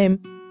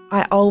time,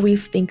 I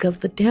always think of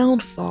the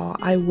downfall.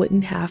 I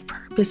wouldn't have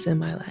purpose in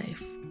my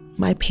life.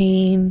 My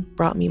pain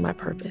brought me my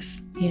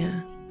purpose.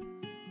 Yeah.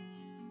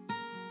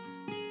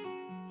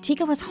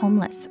 Tika was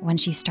homeless when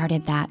she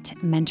started that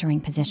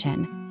mentoring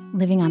position,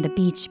 living on the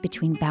beach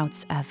between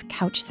bouts of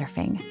couch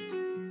surfing.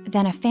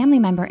 Then a family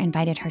member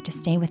invited her to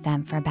stay with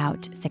them for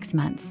about 6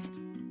 months.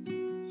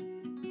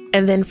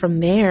 And then from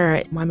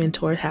there, my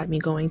mentor had me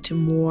going to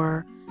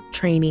more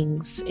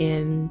trainings,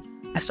 and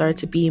I started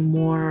to be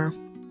more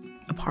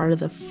a part of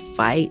the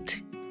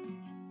fight.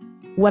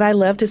 What I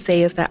love to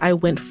say is that I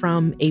went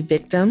from a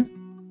victim,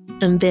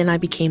 and then I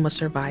became a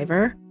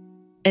survivor,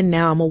 and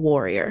now I'm a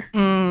warrior.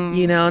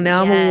 Now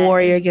I'm a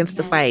warrior against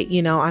the fight.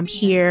 I'm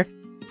here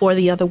for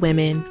the other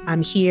women.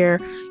 I'm here,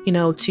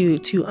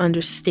 to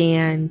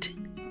understand,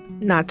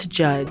 not to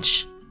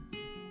judge.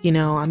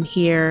 I'm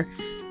here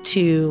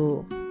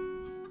to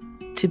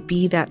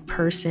be that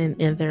person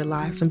in their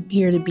lives. I'm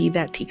here to be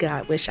that Tika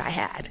I wish I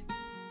had.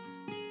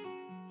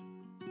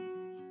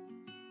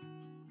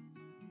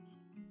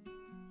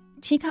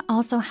 Tika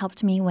also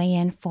helped me weigh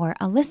in for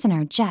a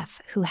listener,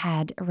 Jeff, who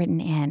had written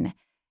in.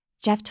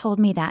 Jeff told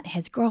me that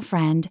his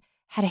girlfriend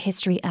had a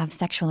history of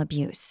sexual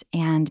abuse,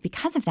 and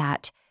because of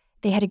that,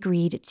 they had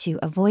agreed to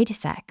avoid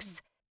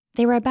sex.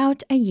 They were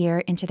about a year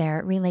into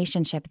their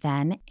relationship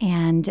then,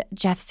 and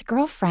Jeff's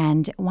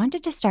girlfriend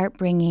wanted to start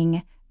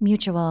bringing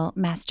mutual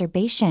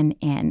masturbation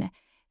in,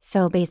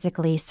 so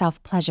basically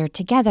self-pleasure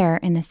together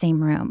in the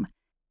same room.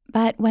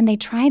 But when they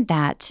tried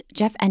that,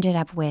 Jeff ended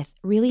up with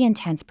really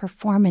intense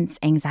performance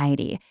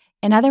anxiety.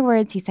 In other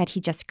words, he said he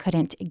just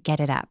couldn't get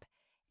it up.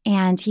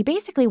 And he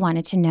basically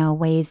wanted to know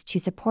ways to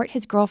support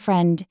his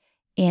girlfriend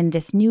in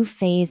this new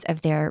phase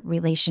of their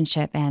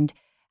relationship and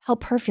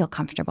help her feel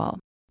comfortable.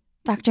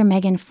 Dr.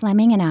 Megan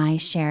Fleming and I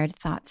shared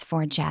thoughts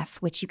for Jeff,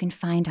 which you can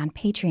find on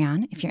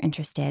Patreon if you're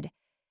interested.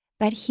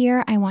 But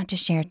here I want to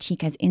share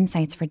Tika's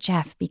insights for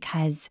Jeff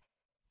because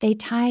they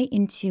tie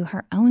into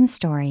her own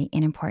story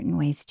in important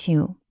ways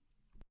too.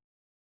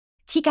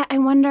 Tika, I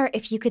wonder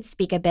if you could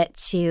speak a bit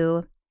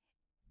to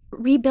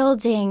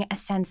rebuilding a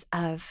sense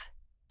of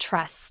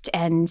trust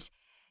and,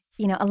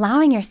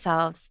 allowing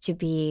yourselves to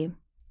be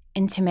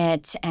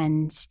intimate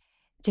and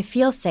to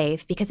feel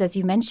safe, because as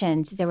you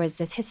mentioned, there was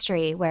this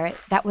history where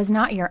that was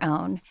not your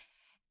own.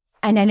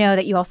 And I know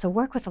that you also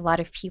work with a lot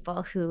of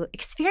people who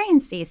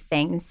experience these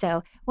things.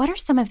 So what are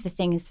some of the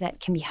things that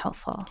can be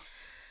helpful?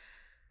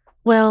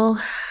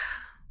 Well,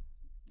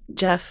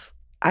 Jeff,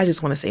 I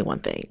just want to say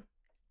one thing.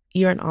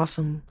 You're an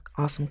awesome,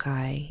 awesome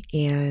guy.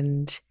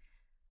 And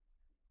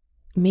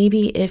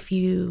maybe if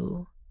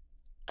you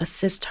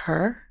assist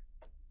her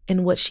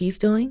in what she's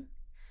doing,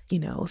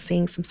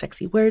 saying some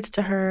sexy words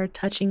to her,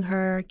 touching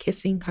her,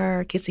 kissing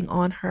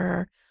on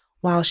her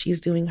while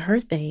she's doing her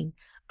thing,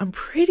 I'm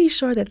pretty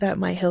sure that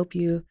might help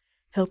you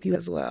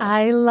as well.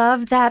 I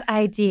love that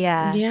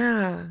idea.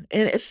 Yeah.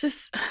 And it's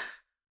just,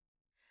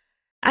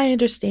 I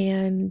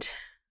understand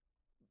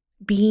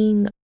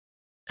being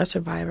a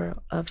survivor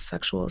of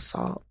sexual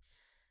assault.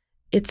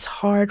 It's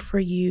hard for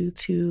you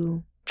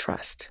to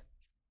trust.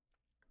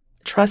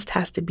 Trust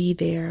has to be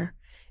there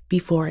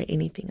before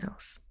anything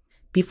else,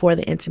 before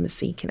the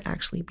intimacy can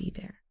actually be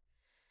there.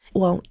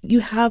 Well, you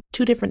have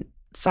two different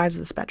sides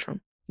of the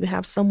spectrum. You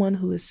have someone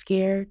who is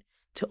scared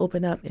to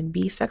open up and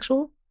be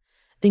sexual.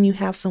 Then you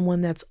have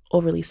someone that's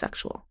overly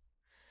sexual.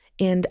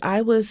 And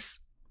I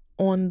was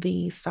on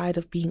the side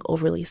of being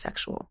overly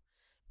sexual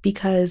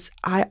because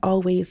I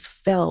always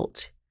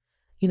felt,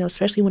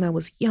 especially when I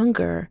was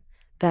younger,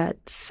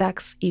 that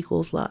sex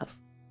equals love.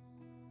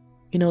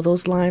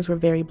 Those lines were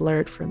very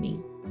blurred for me.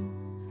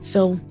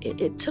 So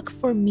it took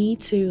for me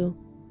to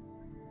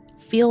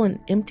feel an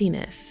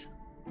emptiness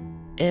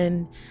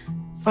and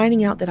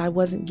finding out that I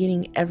wasn't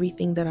getting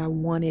everything that I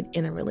wanted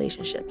in a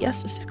relationship.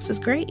 Yes, the sex is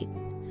great,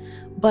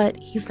 but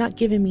he's not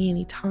giving me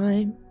any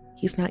time.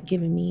 He's not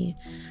giving me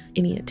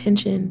any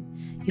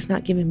attention. He's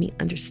not giving me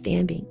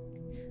understanding.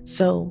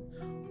 So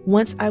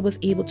once I was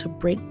able to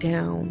break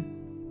down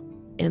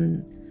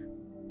and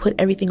put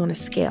everything on a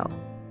scale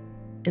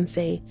and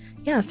say,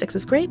 yeah, sex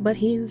is great, but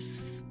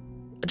he's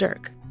a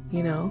jerk,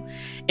 and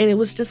it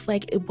was just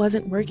like, it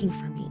wasn't working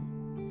for me.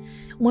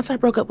 Once I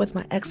broke up with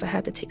my ex, I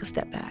had to take a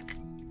step back.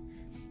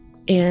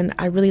 And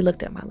I really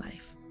looked at my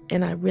life.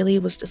 And I really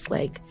was just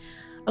like,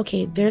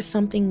 okay, there's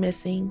something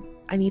missing.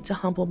 I need to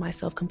humble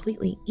myself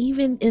completely,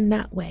 even in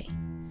that way.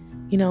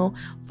 As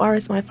far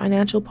as my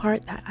financial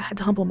part, I had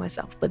to humble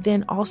myself. But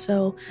then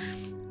also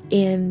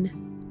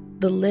in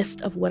the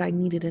list of what I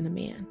needed in a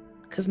man.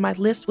 Because my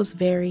list was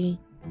very,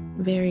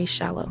 very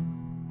shallow.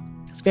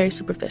 It's very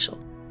superficial.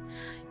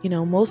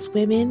 Most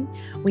women,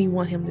 we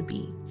want him to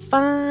be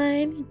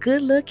fine,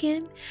 good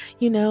looking.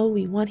 We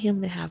want him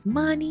to have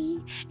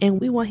money,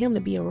 and we want him to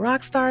be a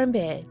rock star in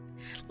bed.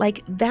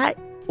 Like that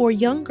for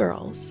young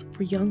girls,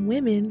 for young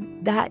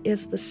women, that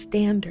is the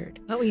standard.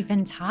 What we've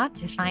been taught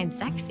to find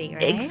sexy,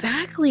 right?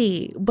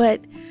 Exactly.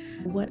 But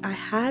what I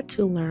had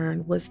to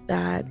learn was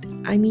that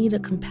I need a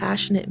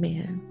compassionate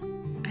man.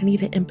 I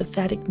need an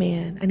empathetic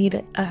man. I need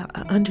an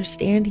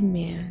understanding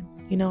man.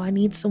 I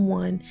need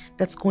someone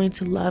that's going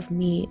to love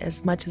me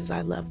as much as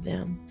I love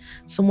them.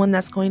 Someone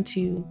that's going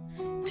to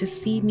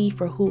see me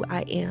for who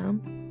I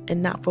am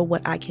and not for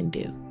what I can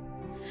do.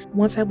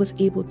 Once I was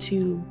able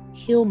to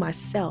heal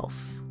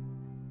myself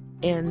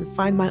and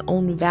find my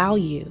own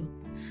value,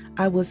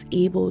 I was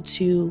able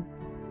to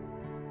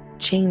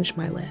change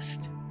my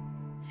list.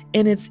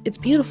 And it's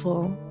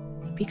beautiful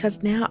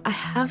because now I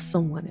have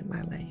someone in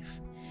my life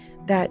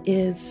that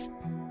is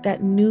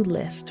that new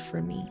list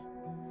for me.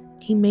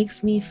 He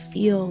makes me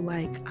feel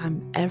like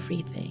I'm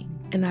everything.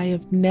 And I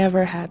have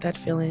never had that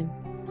feeling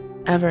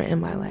ever in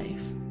my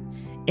life.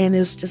 And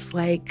it's just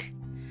like,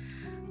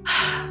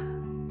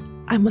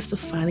 I must have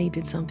finally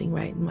did something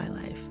right in my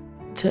life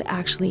to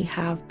actually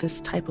have this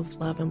type of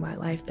love in my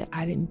life that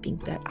I didn't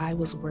think that I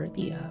was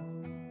worthy of.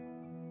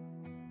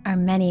 Are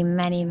many,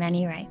 many,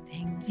 many right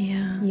things.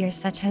 Yeah. You're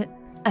such a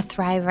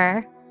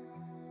thriver.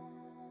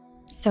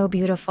 So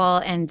beautiful.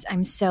 And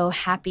I'm so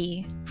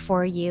happy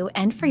for you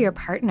and for your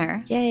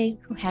partner. Yay.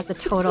 Who has a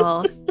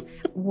total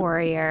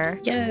warrior.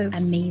 Yes.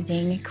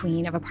 Amazing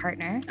queen of a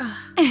partner.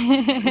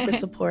 Super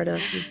supportive.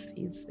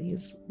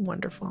 He's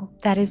wonderful.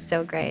 That is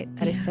so great.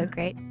 That is so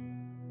great.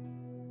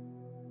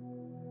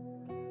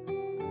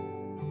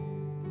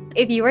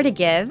 If you were to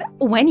give,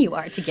 when you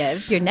are to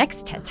give your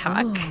next TED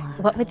Talk,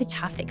 what would the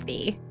topic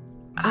be?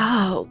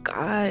 Oh,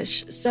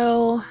 gosh.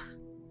 So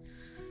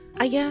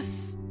I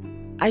guess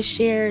I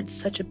shared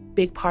such a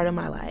big part of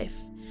my life.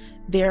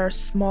 There are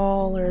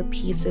smaller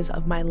pieces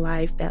of my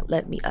life that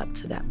led me up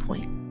to that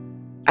point.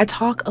 I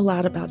talk a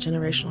lot about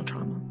generational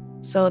trauma.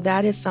 So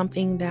that is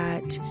something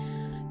that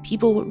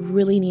people would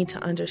really need to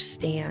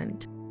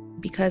understand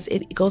because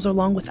it goes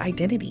along with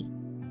identity.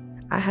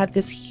 I had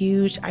this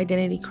huge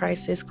identity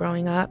crisis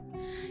growing up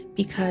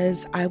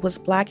because I was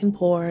Black and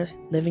poor,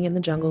 living in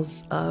the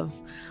jungles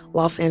of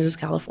Los Angeles,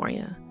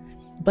 California.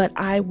 But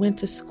I went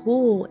to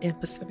school in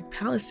Pacific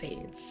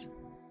Palisades.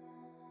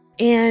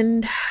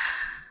 And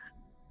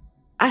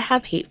I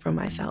have hate for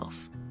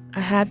myself. I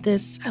had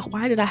this,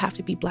 why did I have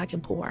to be Black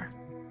and poor?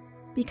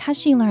 Because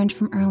she learned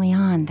from early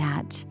on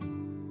that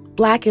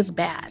Black is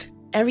bad.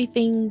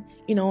 Everything,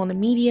 on the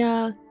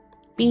media,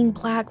 being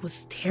Black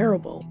was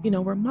terrible.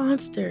 We're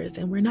monsters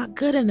and we're not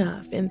good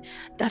enough. And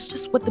that's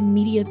just what the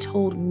media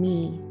told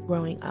me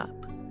growing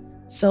up.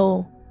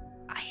 So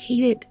I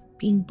hated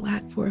being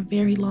Black for a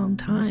very long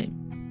time.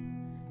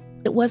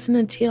 It wasn't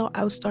until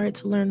I started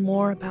to learn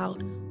more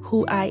about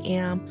who I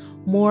am,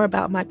 more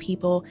about my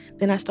people,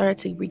 then I started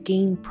to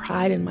regain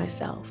pride in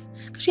myself.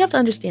 Because you have to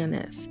understand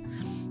this.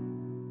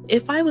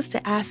 If I was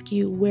to ask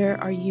you,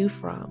 where are you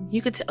from?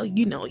 You could tell,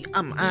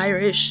 I'm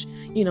Irish,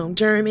 I'm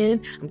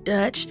German, I'm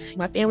Dutch.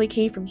 My family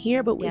came from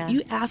here. But if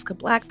you ask a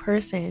Black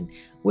person,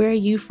 where are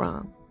you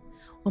from?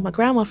 Well, my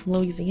grandma from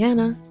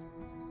Louisiana.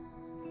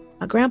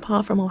 My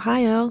grandpa from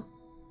Ohio.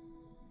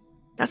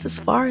 That's as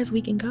far as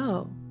we can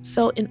go.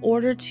 So in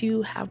order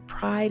to have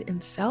pride in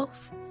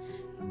self,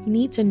 you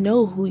need to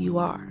know who you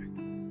are.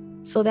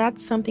 So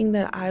that's something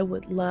that I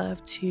would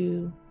love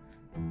to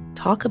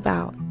talk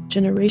about,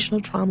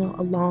 generational trauma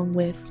along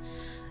with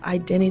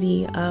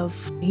identity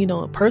of,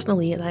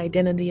 personally, an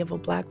identity of a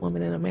Black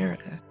woman in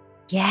America.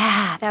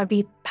 Yeah, that would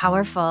be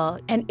powerful.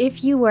 And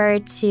if you were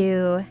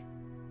to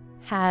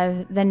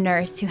have the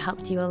nurse who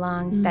helped you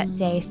along that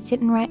day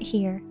sitting right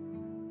here,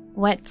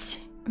 what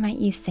might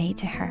you say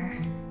to her?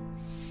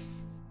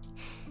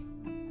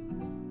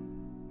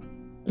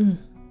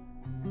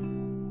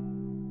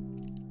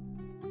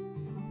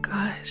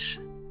 Gosh.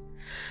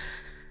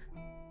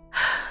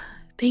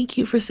 Thank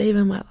you for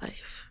saving my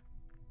life.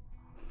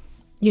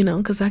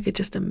 Because I could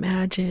just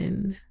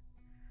imagine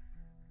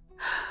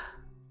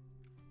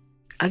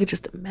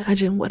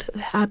what would have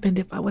happened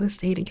if I would have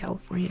stayed in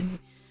California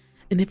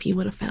and if you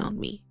would have found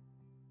me.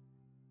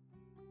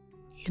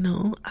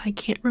 I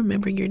can't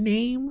remember your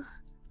name,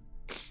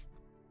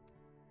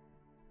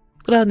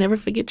 but I'll never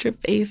forget your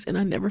face, and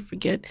I'll never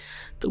forget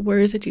the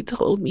words that you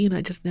told me, and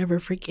I just never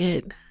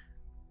forget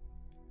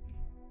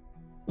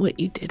what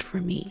you did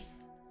for me.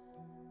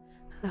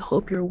 I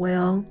hope you're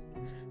well,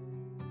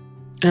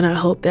 and I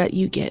hope that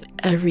you get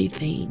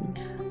everything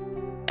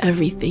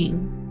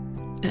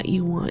that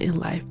you want in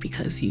life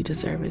because you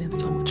deserve it and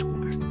so much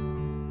more.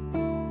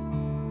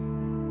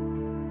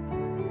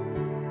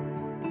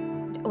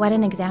 What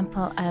an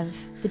example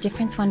of the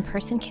difference one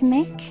person can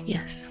make.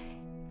 Yes.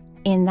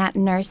 In that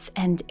nurse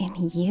and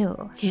in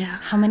you. Yeah.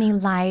 How many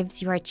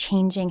lives you are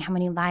changing, how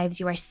many lives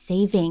you are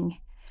saving.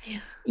 Yeah.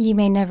 You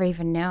may never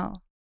even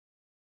know.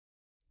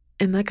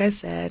 And like I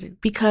said,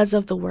 because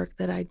of the work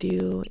that I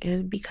do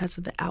and because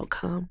of the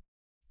outcome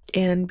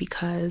and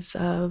because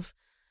of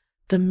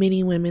the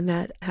many women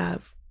that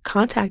have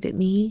contacted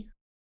me,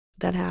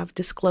 that have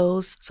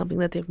disclosed something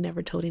that they've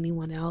never told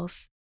anyone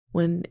else,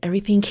 when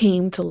everything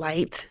came to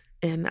light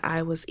And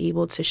I was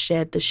able to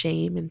shed the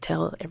shame and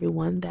tell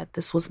everyone that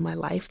this was my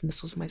life and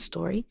this was my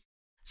story.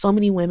 So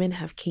many women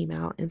have came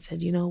out and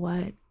said, you know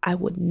what, I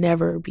would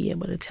never be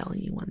able to tell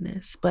anyone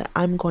this, but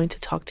I'm going to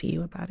talk to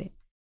you about it.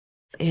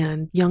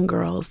 And young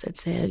girls that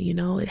said, you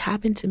know, it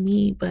happened to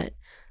me, but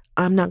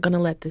I'm not going to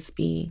let this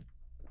be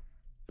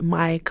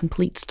my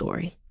complete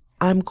story.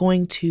 I'm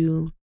going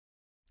to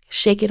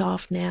shake it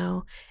off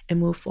now and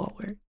move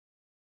forward.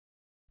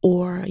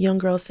 Or a young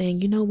girl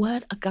saying, you know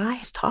what, a guy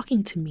is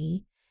talking to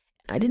me.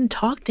 I didn't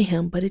talk to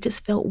him, but it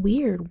just felt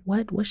weird.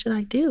 What should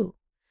I do?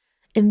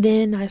 And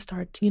then I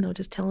start,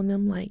 just telling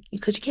them, like,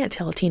 because you can't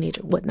tell a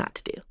teenager what not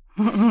to do.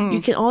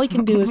 All you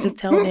can do is just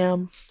tell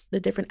them the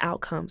different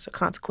outcomes or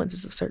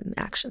consequences of certain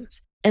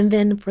actions. And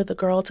then for the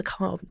girl to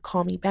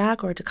call me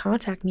back or to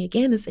contact me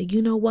again and say,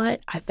 you know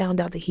what, I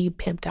found out that he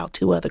pimped out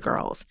 2 other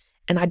girls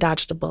and I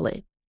dodged a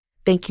bullet.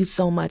 Thank you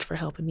so much for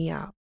helping me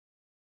out.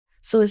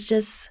 So it's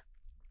just,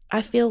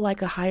 I feel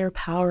like a higher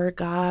power,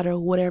 God, or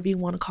whatever you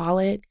want to call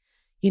it,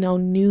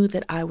 knew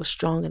that I was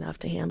strong enough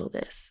to handle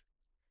this,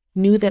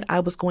 knew that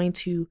I was going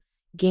to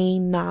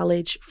gain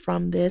knowledge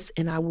from this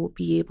and I will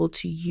be able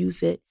to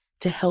use it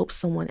to help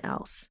someone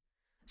else.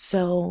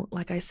 So,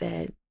 like I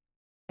said,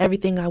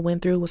 everything I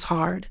went through was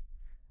hard.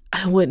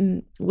 I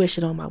wouldn't wish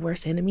it on my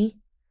worst enemy.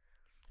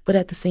 But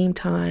at the same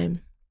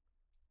time,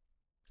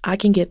 I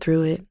can get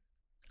through it.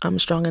 I'm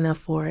strong enough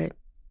for it.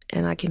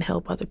 And I can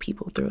help other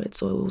people through it.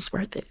 So it was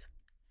worth it.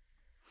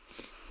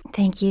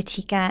 Thank you,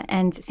 Tika.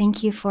 And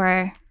thank you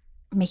for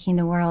making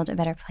the world a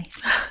better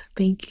place.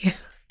 Thank you.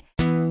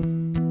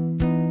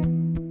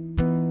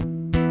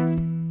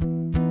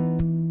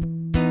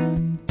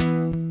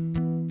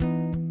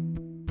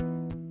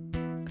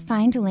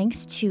 Find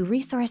links to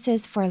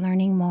resources for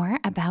learning more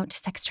about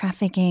sex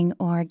trafficking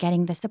or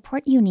getting the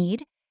support you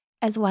need,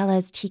 as well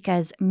as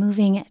Tika's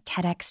moving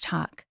TEDx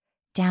talk,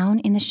 down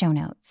in the show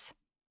notes.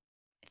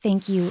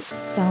 Thank you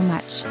so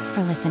much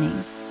for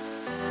listening.